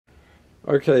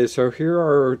Okay, so here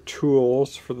are our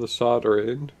tools for the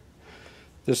soldering.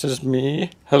 This is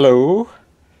me, hello,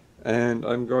 and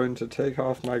I'm going to take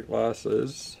off my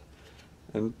glasses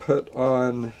and put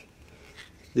on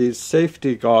these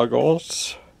safety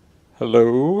goggles.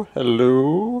 Hello,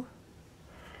 hello.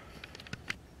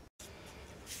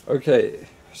 Okay,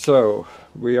 so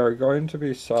we are going to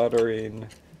be soldering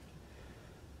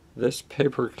this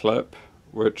paper clip,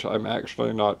 which I'm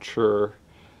actually not sure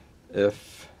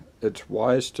if it's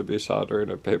wise to be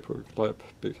soldering a paper clip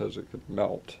because it could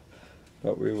melt,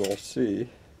 but we will see.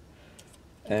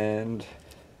 And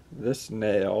this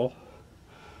nail,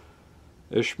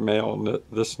 this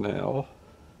nail,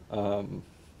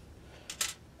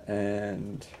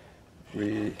 and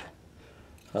we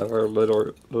have our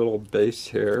little base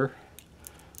here,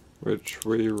 which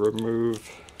we remove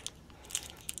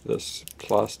this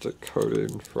plastic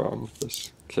coating from.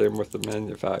 This came with the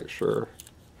manufacturer,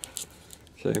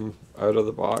 came out of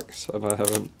the box, and I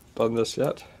haven't done this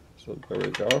yet, so there we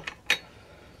go.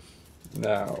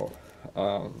 Now,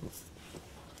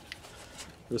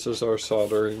 this is our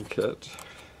soldering kit.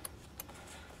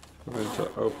 I'm going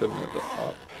to open it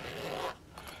up.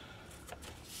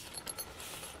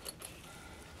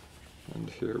 And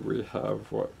here we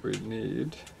have what we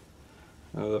need.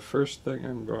 Now the first thing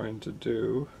I'm going to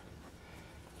do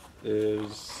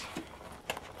is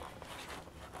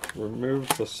remove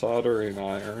the soldering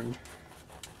iron,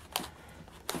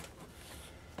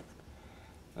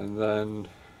 and then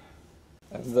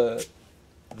the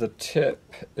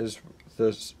tip is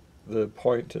this, the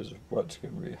point is what's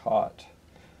going to be hot,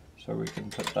 so we can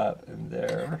put that in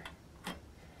there,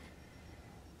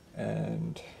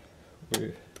 and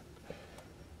we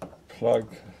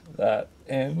plug that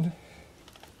in.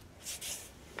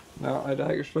 Now I'd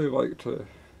actually like to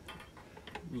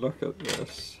look at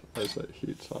this as it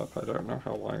heats up. I don't know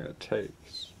how long it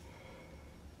takes.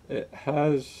 It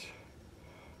has,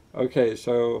 okay,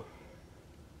 so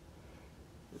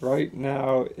right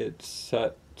now it's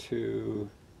set to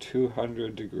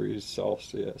 200 degrees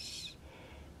Celsius,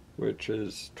 which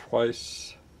is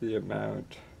twice the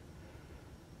amount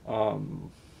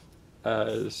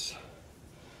as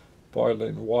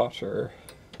boiling water.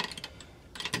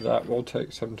 That will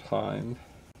take some time.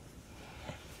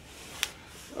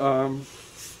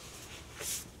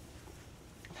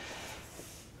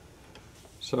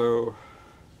 So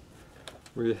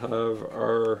we have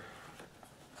our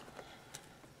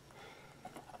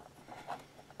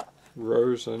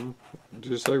rosin. Do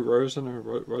you say rosin, or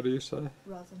what do you say?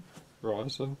 Rosin.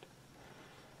 Rosin?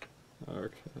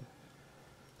 Okay.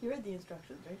 You read the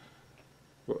instructions, right?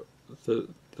 Well,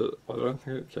 I don't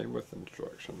think it came with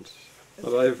instructions.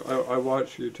 But I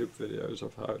watch YouTube videos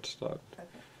of how it's done. Okay.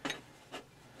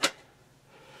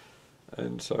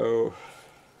 And so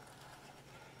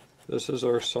this is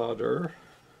our solder.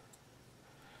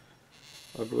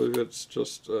 I believe it's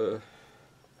just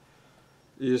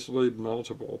easily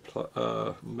meltable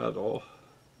metal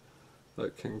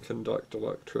that can conduct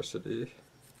electricity.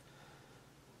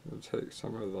 I'll take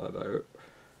some of that out.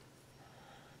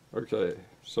 Okay,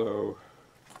 so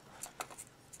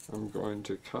I'm going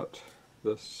to cut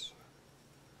this.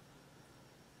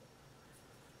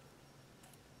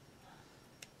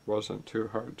 Wasn't too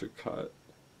hard to cut.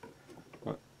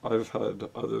 I've had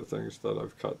other things that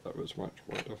I've cut that was much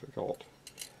more difficult.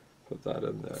 Put that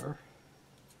in there.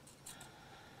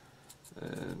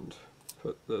 And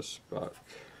put this back.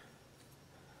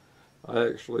 I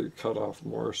actually cut off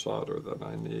more solder than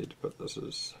I need, but this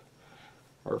is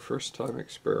our first time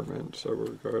experiment, so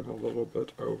we're going a little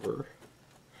bit over.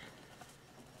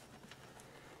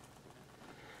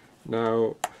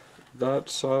 Now, that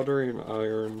soldering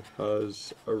iron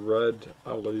has a red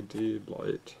LED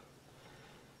light,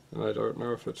 and I don't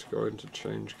know if it's going to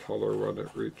change color when it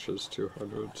reaches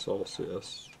 200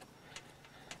 Celsius.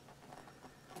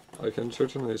 I can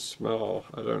certainly smell,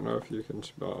 I don't know if you can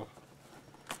smell,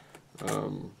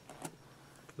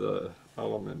 the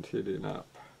element heating up.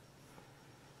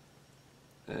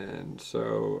 And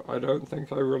so I don't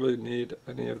think I really need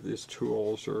any of these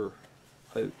tools, or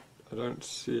I don't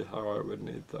see how I would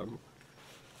need them.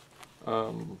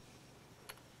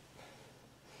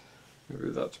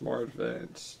 Maybe that's more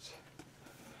advanced.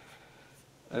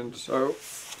 And so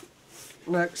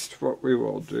next what we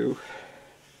will do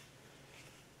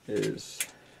is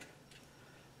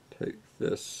take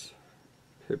this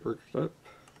paper clip,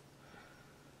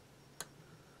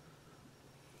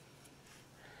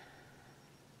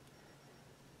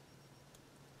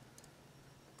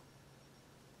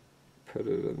 put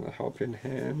it in the helping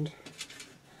hand,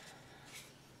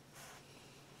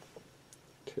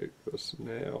 take this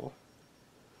nail,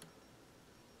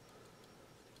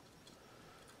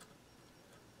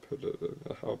 put it in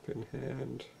a helping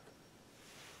hand.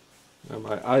 Now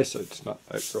my eyesight's not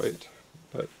that great,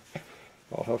 but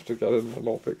I'll have to get in a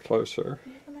little bit closer.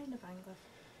 Use the magnifying glass.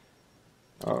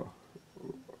 Oh.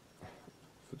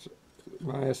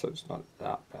 My eyesight's not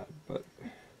that bad, but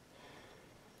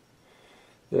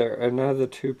there, and now the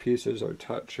two pieces are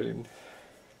touching,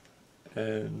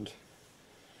 and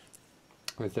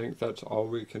I think that's all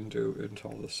we can do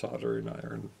until the soldering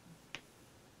iron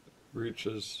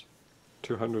reaches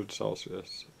 200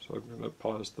 Celsius. So I'm going to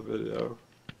pause the video.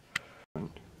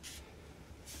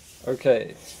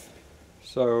 Okay,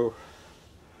 so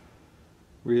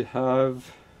we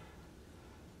have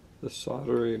the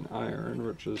soldering iron,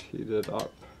 which is heated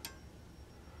up.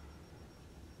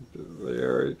 Be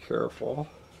very careful.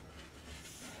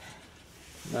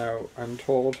 Now, I'm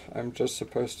told I'm just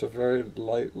supposed to very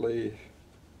lightly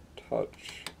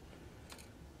touch.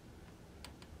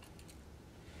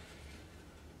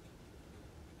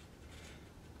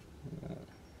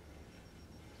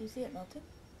 Do you see it melted?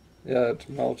 Yeah, it's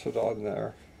melted on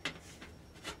there.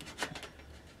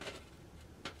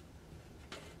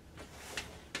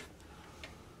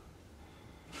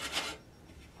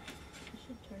 You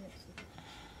should turn it so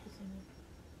it's in you.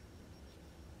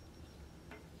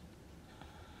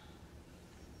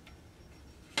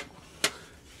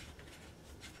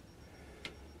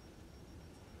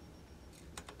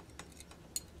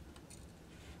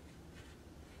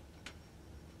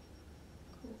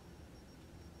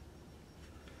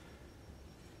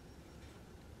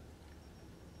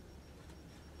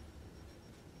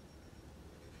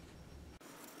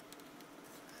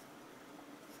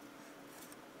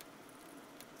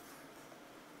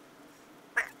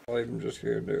 Cool. I'm just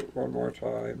going to do it one more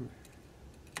time.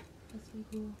 That's so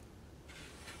cool.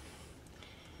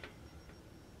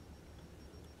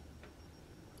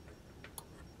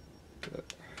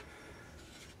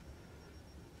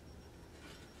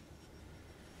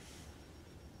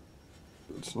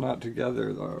 It's not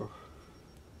together though.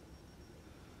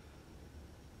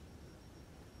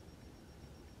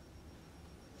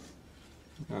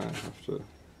 Now I have to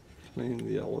clean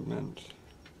the element.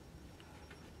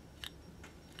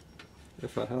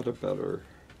 If I had a better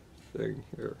thing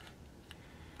here.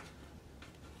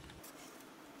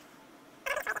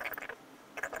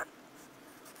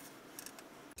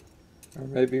 Or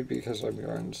maybe because I'm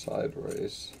going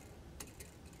sideways.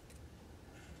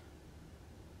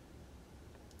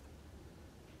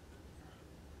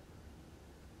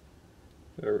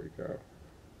 There we go.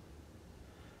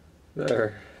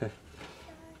 There.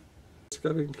 It's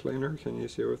getting cleaner. Can you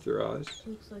see with your eyes?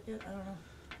 Looks like it. I don't know.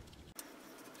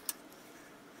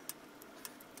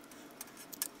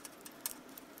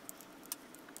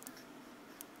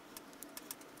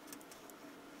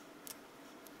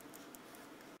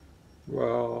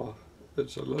 Well,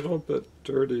 it's a little bit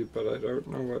dirty, but I don't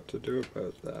know what to do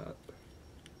about that.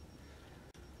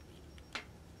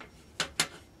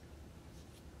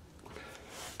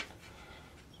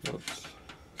 Let's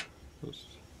just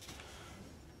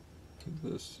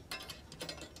put this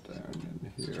down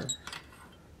in here.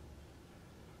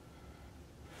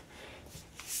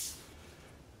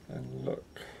 And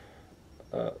look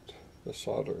at the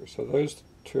solder. So those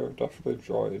two are definitely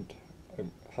joined.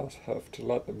 I have to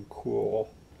let them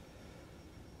cool.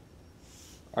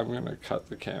 I'm going to cut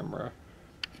the camera.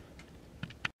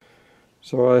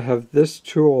 So I have this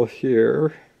tool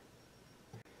here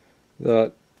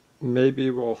that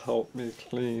maybe will help me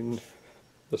clean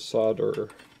the solder,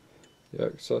 the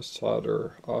excess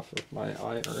solder off of my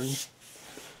iron.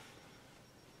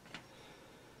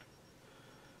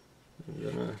 I'm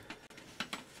going to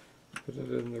put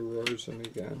it in the rosin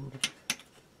again.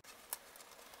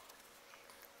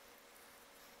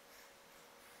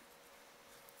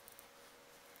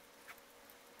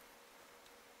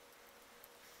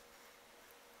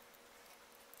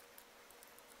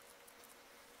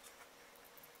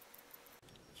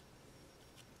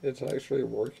 It's actually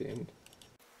working.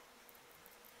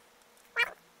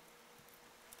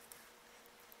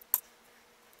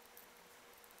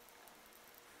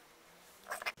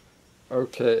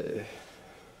 Okay,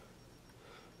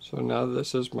 so now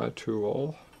this is my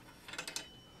tool.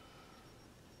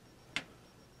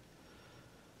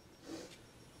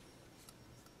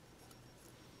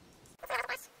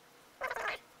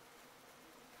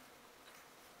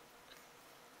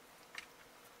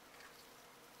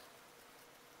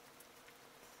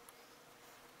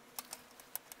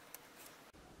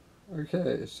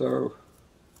 Okay, so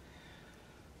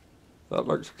that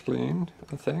looks clean,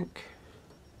 I think.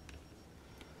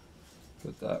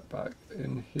 Put that back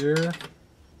in here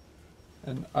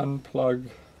and unplug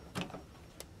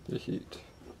the heat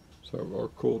so it will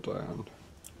cool down.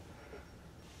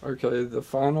 Okay, the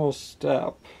final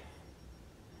step,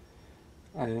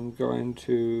 I am going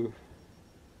to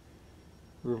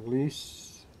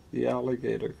release the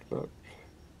alligator clip.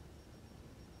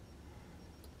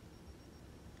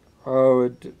 Oh,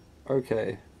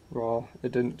 okay. Well,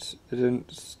 it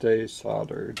didn't stay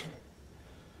soldered.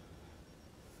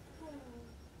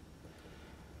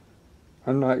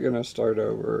 I'm not gonna start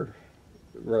over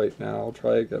right now. I'll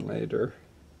try again later.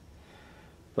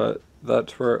 But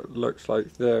that's where it looks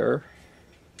like there.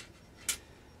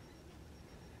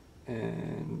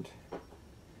 And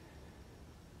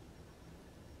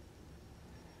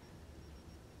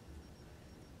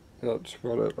that's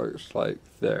what it looks like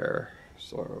there.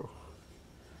 So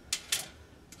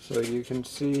you can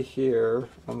see here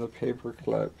on the paper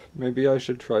clip, maybe I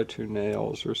should try 2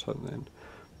 nails or something,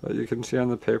 but you can see on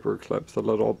the paper clip the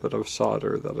little bit of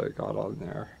solder that I got on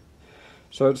there.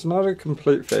 So it's not a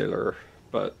complete failure,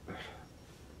 but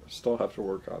still have to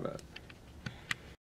work on it.